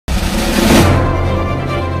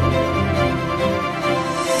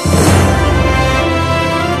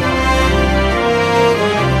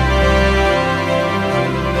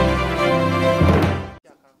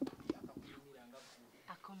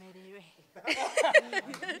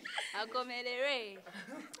Akomerere.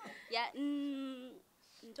 Ya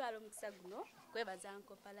ntwalo mukisa guno kwebaza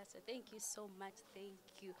nko Palaso. Thank you so much.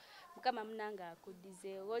 Thank you. Mukama Nange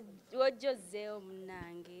akudize wojjozeo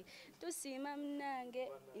Nange. Tusiima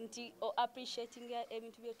Nange nti appreciating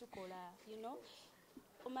ebintu bye tukola, you know.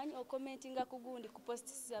 Omanyi commentinga kugundi ku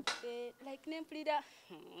posts zaffe like nempulira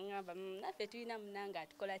ngamba naffe tulina Nange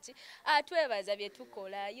atukola ki atwebaza bye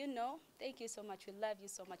tukola, you know. Thank you so much. We love you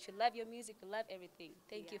so much. We love your music. We love everything.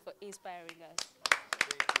 Thank you for inspiring us.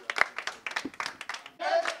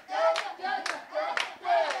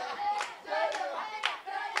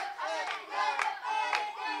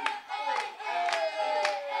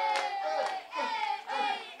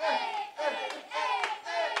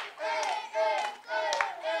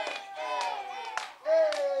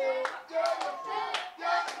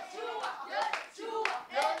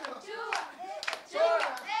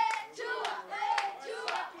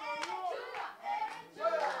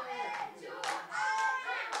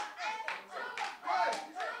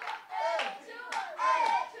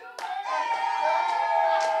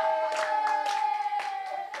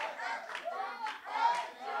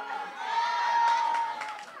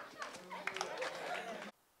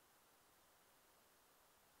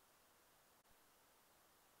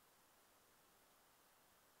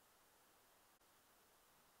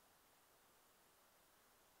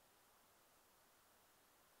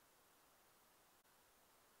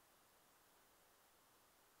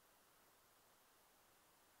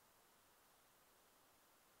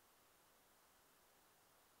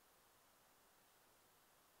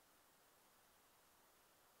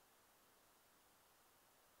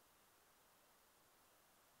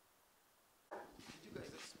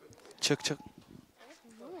 Check.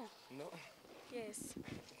 No? Yes.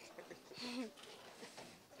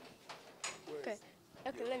 Okay.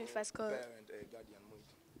 Okay, let me first call. Parent, guardian,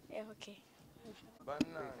 yeah, okay.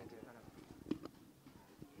 Nange.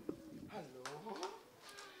 Hello.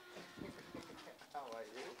 How are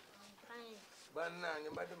you? Fine. Nange,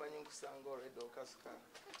 mbadde manyi nkusanga already okasuka.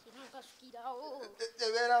 Nakasukirawo.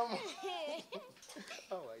 Teberamu.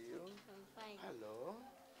 How are you? I'm fine. Hello.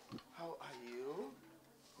 How are you?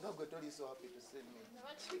 No, Gheto is so happy to see me.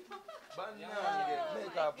 Nange,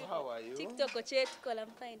 makeup, how are you? TikTok or chat call,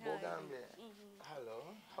 I'm fine. How are you?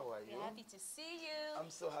 Hello, how are you? Happy to see you. I'm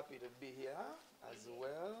so happy to be here as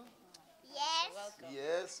well. Yes. Welcome.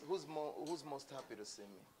 Yes, who's most happy to see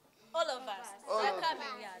me? All of us. They're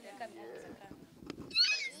coming, yeah, they're coming. Yeah. They're coming.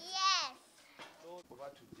 Yes. Oba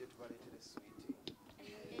tujje tubaleetere sweetie.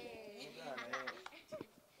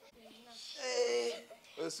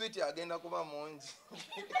 Sweetie agenda kuba mungi.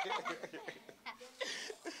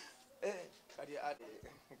 Kati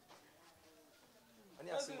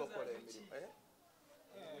ani asinga okukola emirimu?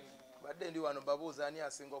 Badde ndi wano babuuza ani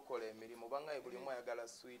asinga okukola emirimu bangaye buli omu ayagala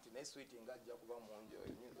sweet naye sweet ng'ajja kuba mungi oyo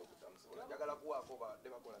nyinza okutamusobola njagala kuwaako badde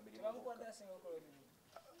bakola mirimu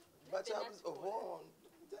bakyabuzi obo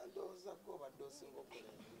ndowooza gwe obadde osinga okukola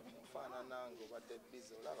emirimu faananange obadde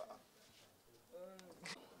busy olaba.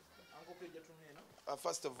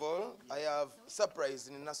 First of all, I have surprise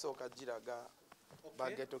in Nasooka Giraga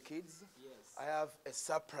by Gheto Kids. Yes. I have a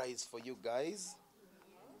surprise for you guys.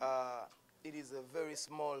 It is a very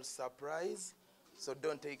small surprise, so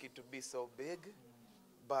don't take it to be so big.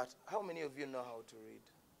 But how many of you know how to read?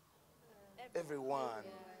 Everyone.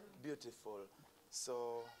 Beautiful.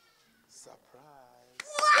 So, surprise.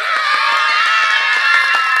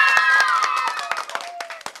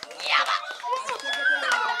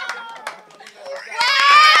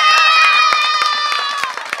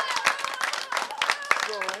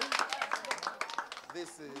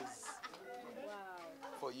 This is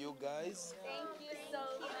for you guys. Thank you so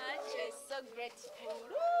much. We're so grateful.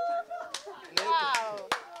 Wow.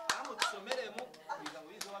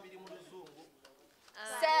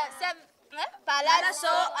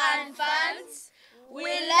 Palaso and fans,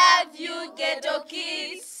 we love you, Gheto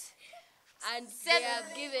Kids. And they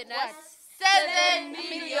have given us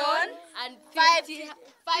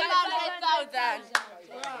 7,500,000.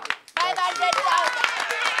 500,000.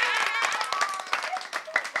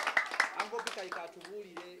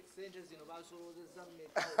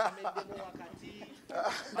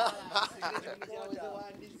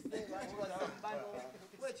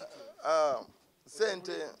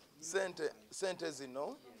 Sente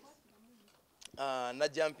zino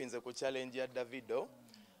najampinze ku challenge ya Davido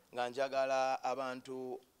nga njagala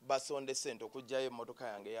abantu basonde sente okujjayo emmotoka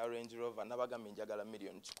yange ya Range Rover nabagambye njagala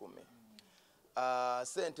 $1,000,000.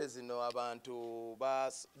 Sente zino abantu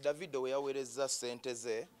Davido we yaweereza sente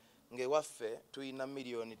ze ng'ewaffe tulina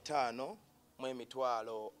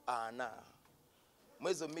 $5,000,040.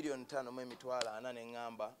 Mwezo $5,000,040 ne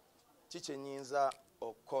ngamba kiki nyinza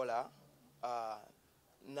okukola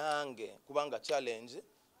nange kubanga challenge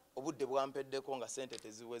obudde bwampeddeko nga sente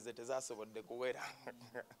teziweze tezasobodde kuwera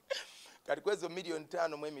kati kwezo million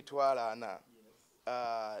 5 mu emitwalo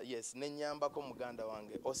 4 yes nenyambako muganda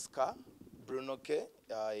wange Oscar Brunoke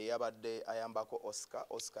yabadde ayambako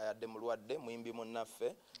Oscar yadde mulwadde muyimbi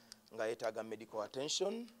munnaffe nga yetaaga medical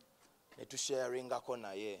attention netusharingako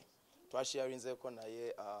naye twasharinzeko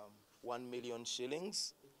naye 1 million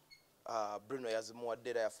shillings Bruno yazimuwadde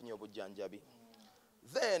era yafunye obujjanjabi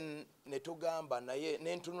then netugamba naye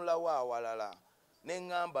nentunulawo awalala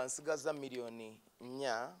neŋŋamba nsigaza million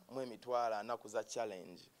 4 mu emitwalo 4 kuza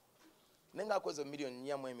challenge nengaako ezo million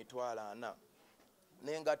 4 mu emitwalo 4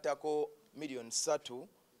 nengattako million 3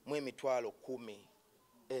 mu emitwalo 10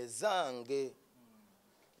 ezange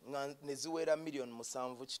neziwera million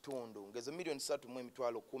 7 kitundu ngezo million 3 mu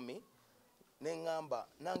emitwalo 10 neŋŋamba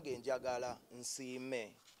nange njagala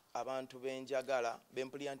nsiime abantu benjagala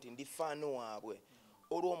bempulira nti ndi faano waabwe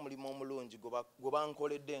olw'omulimu omulungi gwe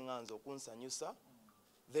bankoledde nga nze okunsanyusa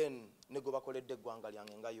then ne gwe bakoledde eggwanga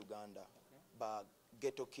lyange nga Uganda ba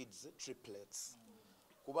Gheto Kids triplets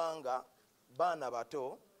kubanga baana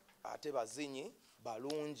bato ate bazinyi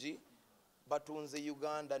balungi batunze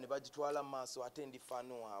Uganda ne bagitwala maaso ate ndi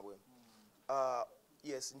faano waabwe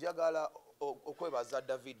yes njagala okwebaza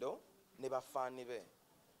Davido ne bafaani be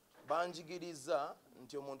banjigiriza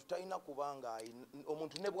nti omuntu talina kubanga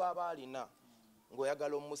omuntu ne bw'aba alina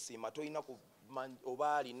ng'oyagala omusiima tolina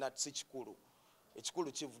oba alina si kikulu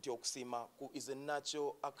ekikulu kivuti okusiima is a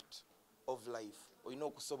natural act of life olina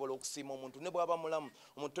okusobola okusiima omuntu ne bw'aba mulamu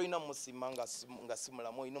omuntu tolina musiima nga si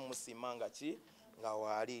mulamu olina omusiima nga ki nga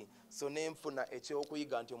waali so nenfuna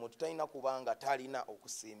ekyokuyiga nti omuntu talina kubanga talina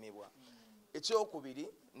okusiimibwa ekyokubiri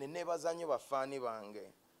nenebaza nnyo bafaani bange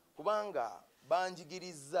kubanga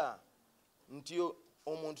banjigiriza nti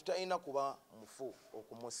omuntu talina kuba mufu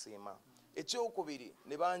okumusiima ekyokubiri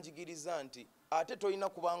ne banjigiriza nti ate tolina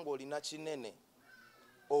kubanga olina kinene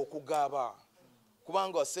okugaba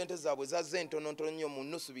kubanga sente zaabwe zazze ntonotono nnyo mu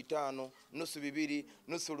nusu 5 nusu 2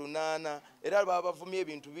 nusu 8 era baba bavumye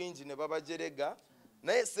ebintu bingi ne babajerega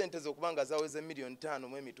naye sente zokubanga zaweze million 5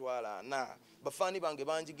 mu emitwalo 4 bafaani bange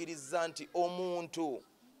banjigiriza nti omuntu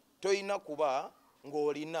tolina kuba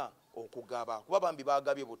ng'olina okugaba kuba bambi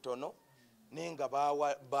bagabye butono nenga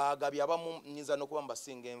bagabye abamu nyinza n'okuba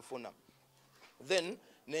mbasinga enfuna then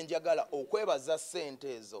nenjagala okwebaza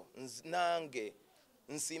sente ezo nange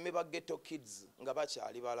nsiime ba Gheto Kids nga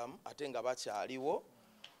bakyali balamu ate nga bakyaliwo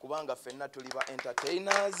kubanga ffenna tuli ba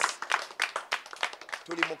entertainers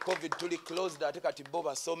tuli mu covid tuli closed ate kati bo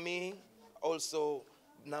basomi also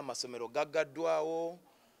n'amasomero gaggaddwawo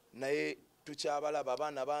naye tukyabalaba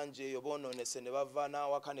abaana bangi eyo boononese ne bava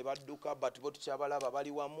n'awaka ne badduka but bo tukyabalaba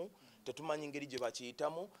bali wamu tetumanyi ngeri gye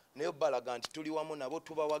bakiyitamu naye balaga nti tuli wamu nabo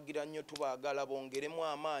tubawagira nnyo tubaagala bongeremu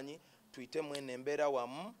amaanyi tuyitemu eno embeera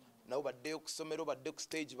wamu nabo baddeyo ku ssomero badde ku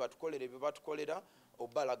stage batukolere bye batukolera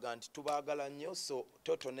obalaga nti tubaagala nnyo so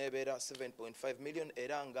toto nebeera 7.5 million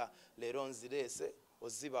era nga leero nzireese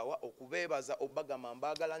ozibawa okubeebaza obagamba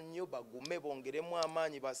mbaagala nnyo bagume bongeremu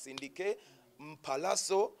amaanyi basindike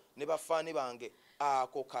Palaso ne bafaani bange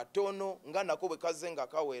ako katono nga nako bwe kaze nga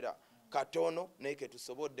kawera katono naye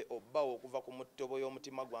ketusobodde obbawo okuva ku mutobo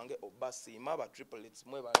y'omutima gwange obbasiima ba triplets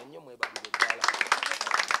mwebale nnyo mwebalire ddala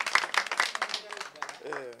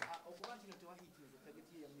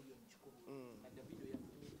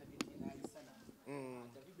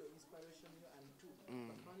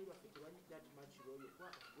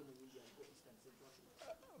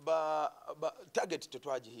target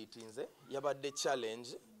tetwagihitinze yabadde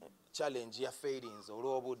challenge ya failings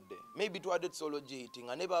olw'obudde maybe twadde tusolo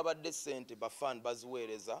gihitinga ne babadde sente bafan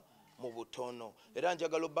baziweereza mu butono era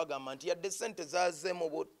njagala obbagamba nti yadde sente zaze mu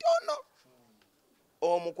butono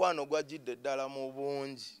omukwano gwajjidde ddala mu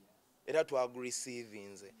bungi era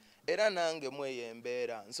twagureceivinze era nange mweyo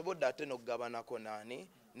embeera nsobodde ate n'okugabanako naani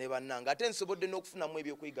ne bannange ate nsobodde n'okufunamu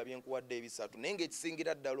ebyokuyiga byenkuwadde ebisatu naye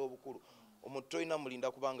ng'ekisingira ddala obukulu omuntu tolina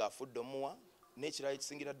mulinda kubanga afudde omuwa n'ekirala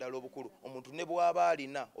ekisingira ddala obukulu omuntu ne bw'aba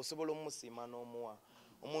alina osobola omusiima n'omuwa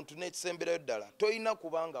omuntu n'ekisemberayo ddala tolina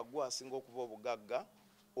kubanga gwe asinga okuba obugagga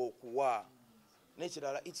okuwa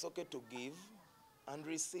n'ekirala it's okay to give and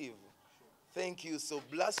receive. Thank you. So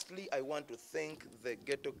lastly, I want to thank the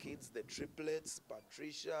Gheto Kids, the triplets,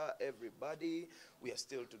 Patricia, everybody. We are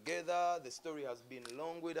still together. The story has been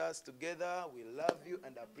long with us together. We love you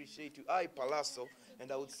and appreciate you. I, Palaso,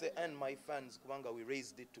 and I would say, and my fans, kubanga we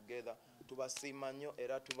raised it together. Tubasiima nnyo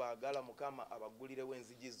era tubaagala Mukama abagulirewo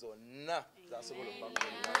enzigi zonna zasobola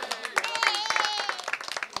okubagulira.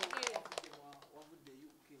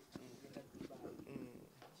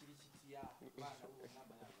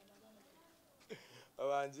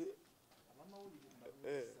 abanji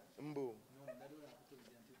mbu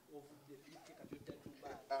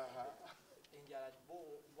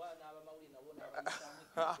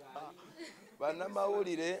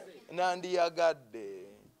bannamawulire nandiyagadde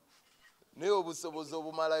naye obusobozi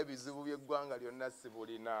obumala ebizibu by'eggwanga lyonna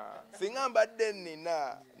sibulina singa mbadde nnina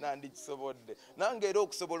nandikisobodde nange era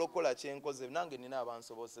okusobola okukola kyenkoze nange nina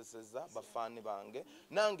abansoboseseza bafaani bange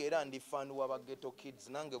nange era ndi faani wa Gheto Kids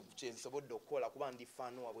nange kyensobodde okukola kuba ndi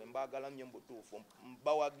faani wabwe mbaagala nnyo mu butuufu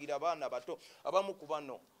bawagira abaana bato abamu ku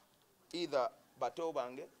bano either bato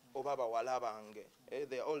bange oba bawala bange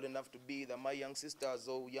they are old enough to be either my young sisters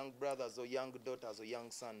or young brothers or young daughters or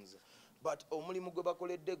young sons but omulimu gwe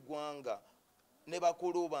bakoledde eggwanga ne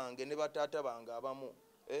bakulu bange ne bataata bange abamu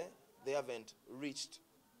they haven't reached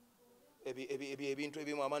ebintu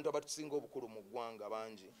ebimu abantu abatusinga obukulu mu ggwanga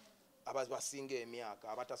bangi abasinga emyaka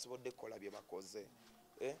abatasobodde kukola bye bakoze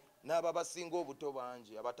n'aba basinga obuto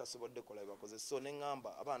bangi abatasobodde kukola bye bakoze so ne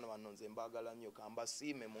ŋŋamba abaana bano nze mbaagala nnyo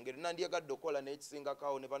kambasiime mu ngeri nandyagadde okukola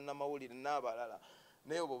n'ekisingakawo ne bannamawulire n'abalala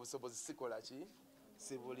naye obwo obusobozi sikola ki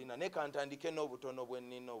sibulina ne kantandike n'obutono bwe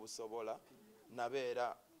nnina obusobola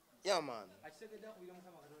nabeera yaman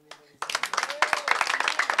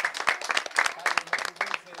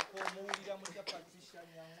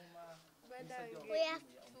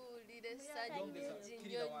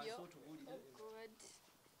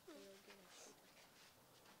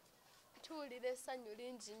tuwulira essanyu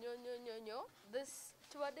lingi nnyo this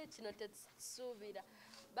tubadde kino tetusuubira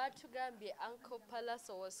batugambye Uncle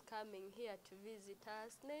Palaso was coming here to visit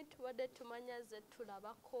us naye tubadde tumanya ze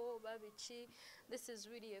tulabako babiki. This is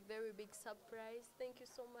really a very big surprise. Thank you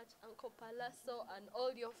so much Uncle Palaso and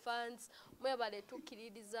all your fans mwebale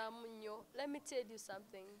tukkiririzaamu nnyo. Let me tell you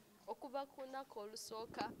something, okuva ku lunaku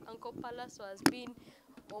olusooka Uncle Palaso has been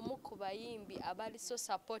omu ku bayimbi abali so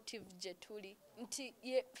supportive gye tuli nti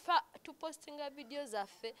yefa tupostinga video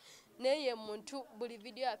zaffe naye ye muntu buli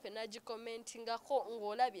video yaffe nagikomentingako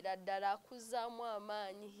ng'olabira ddala akuzaamu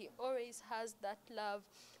amaanyi. He always has that love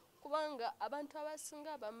kubanga abantu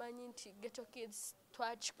abasinga bamanyi nti Gheto Kids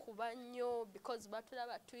twakikuba nnyo because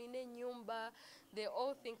batulaba tulina ennyumba. They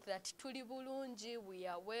all think that tuli bulungi, we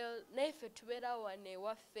are well. Naye ffe tubeera wano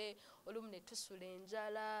ewaffe olumu ne tusula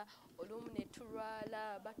enjala olumu ne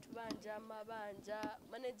tulwala batubanja amabanja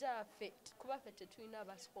manager affe kuba ffe tetulina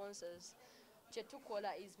ba sponsors. Kye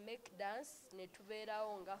tukola is make dance ne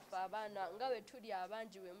tubeerawo nga ffe abaana nga bwe tuli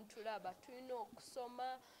abangi we mutulaba tulina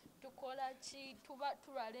okusoma tukola ki tuba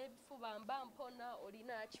tulwala ebifuba mba mpona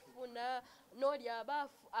olina akifuna n'oli aba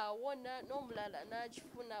awona n'omulala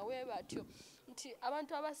n'akifuna we batyo nti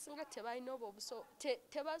abantu abasinga tebalina obwo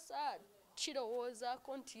tebasa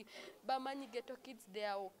kirowoozaako nti bamanyi Gheto Kids they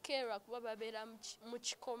are okay kuba babeera mu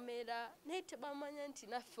kikomera naye tebamanya nti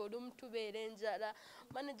naffe olumu tubeera enjala.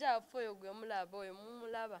 Manager waffe oyo gwe mulaba oyo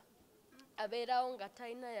mumulaba abeerawo nga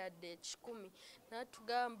talina yadde ekikumi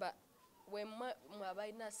natugamba mwe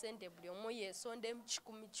abalina sente buli omu yeesonde mu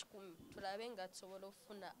 10 tulabe nga tusobola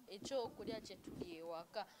okufuna ekyokulya kye tuli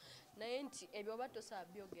ewaka naye nti ebyo oba tosobola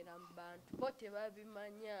byogera mu bantu bo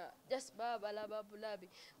tebabimanya just baba balaba bulabi.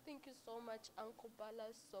 Thank you so much Uncle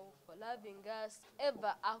Palaso for loving us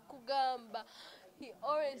ever akugamba. He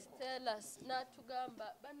always tell us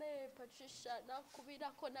natugamba banaye Patricia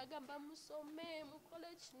nakubirako nagamba musome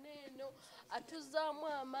mukole kineno atuzaamu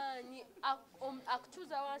amaanyi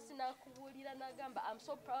akutuza wansi nakubulira nagamba I'm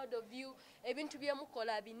so proud of you ebintu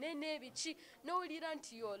byemukola binene biki nowulira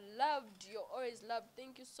nti you're loved, you're always loved.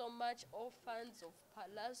 Thank you so much all fans of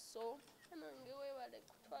Palaso. Nange webale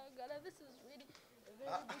kutwagala. This is really a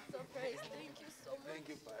very big surprise. Thank you so much. Thank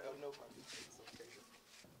you. No, it's okay.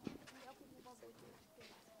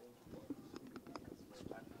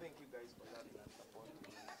 Thank you guys for loving and supporting me.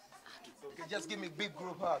 It's okay. Just give me big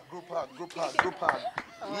group hug.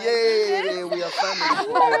 Yay! We are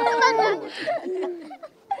family.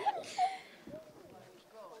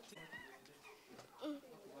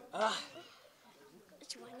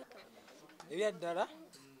 Ebyaddala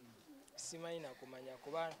simanyi nakumanya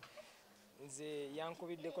kuba nze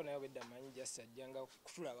yankubiddeko naye obwedda manyi jasajjanga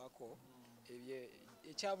kutulabako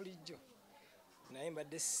ekya bulijjo naye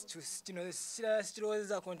mbadde kino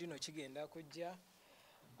sikirowoozako nti no kigenda kujja.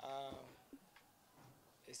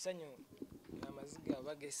 Essanyu amaziga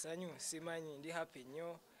baga essanyu simanyi ndi happy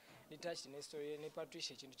nnyo nitaki ne story ne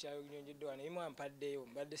Patricia ekintu kyayongeddwa naye mwampaddeyo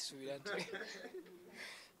mbadde suubira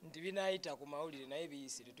nti binaayita ku mawulire naye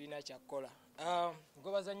biyise tetulina kyakkola.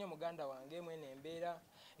 Nkobaza nnyo muganda wange mwene embeera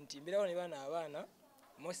nti mbeerawo ne bana abaana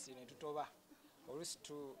mosi ne tutoba oluusi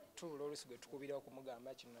tubula oluusi gwe tukubira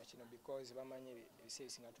okumugamba kino na kino because bamanyi ebiseera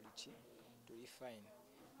ebisinga tuli fine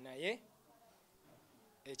naye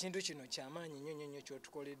ekintu kino kyamaanyi nnyo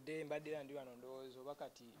kyotukoledde. Mbadde era ndi wano ndowooza oba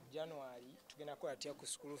kati January tugenda kukola tutya ku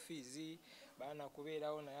school fees baana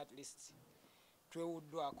kubeerawo naye at least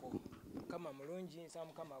twewuddwako. Mukama mulungi, nsaba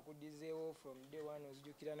Mukama akuddizeewo from day one.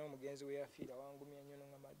 Ozijukira n'omugenzi we yafiira wangumya nnyo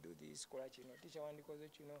ngamba do this kola kino ticha wandikoze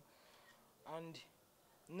kino and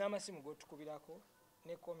n'amasimu g'otukubirako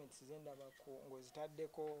ne comments zendabako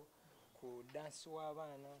ng'ozitaddeko ku dance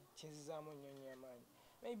w'abaana kinzizaamu nnyo amaanyi.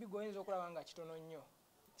 Maybe goyinza okulaba nga kitono nnyo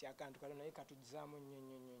nti akantu kano naye katugizaamu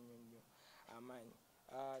nnyo amaanyi.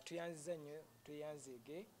 Tuyanziza nnyo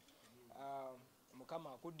tweyanzeege.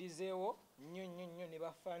 Mukama akuddizeewo nnyo ne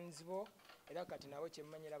bafans bo era kati nabo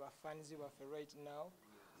kyemmanyira bafans baffe right now.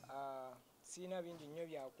 Siina bingi nnyo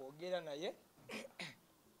byakwogera naye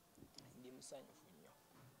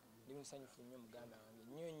ndi musanyufu nnyo muganda wange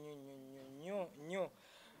nnyo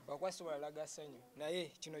bakwasi balalaga ssanyu naye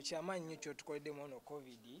kino kyamaanyi nnyo kyotukoledde mu ono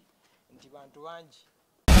covid nti bantu bangi